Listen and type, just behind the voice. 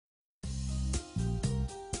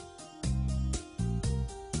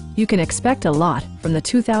You can expect a lot from the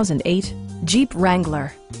 2008 Jeep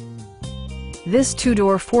Wrangler. This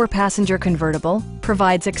two-door, four-passenger convertible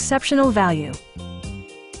provides exceptional value.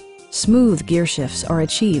 Smooth gear shifts are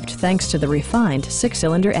achieved thanks to the refined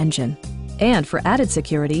six-cylinder engine. And for added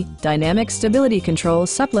security, dynamic stability control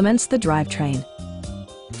supplements the drivetrain.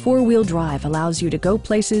 Four-wheel drive allows you to go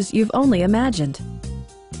places you've only imagined.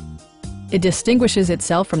 It distinguishes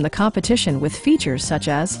itself from the competition with features such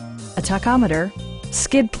as a tachometer,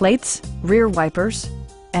 skid plates, rear wipers,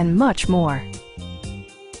 and much more.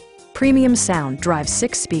 Premium sound drives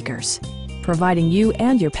 6 speakers, providing you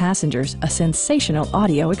and your passengers a sensational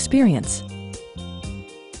audio experience.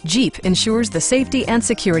 Jeep ensures the safety and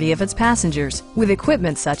security of its passengers with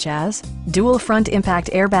equipment such as dual front impact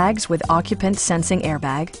airbags with occupant sensing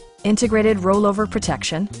airbag, integrated rollover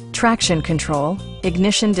protection, traction control,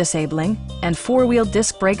 ignition disabling, and four-wheel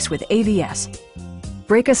disc brakes with ABS.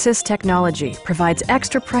 Brake Assist technology provides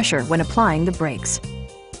extra pressure when applying the brakes.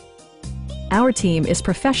 Our team is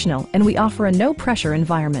professional and we offer a no-pressure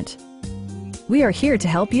environment. We are here to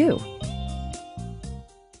help you.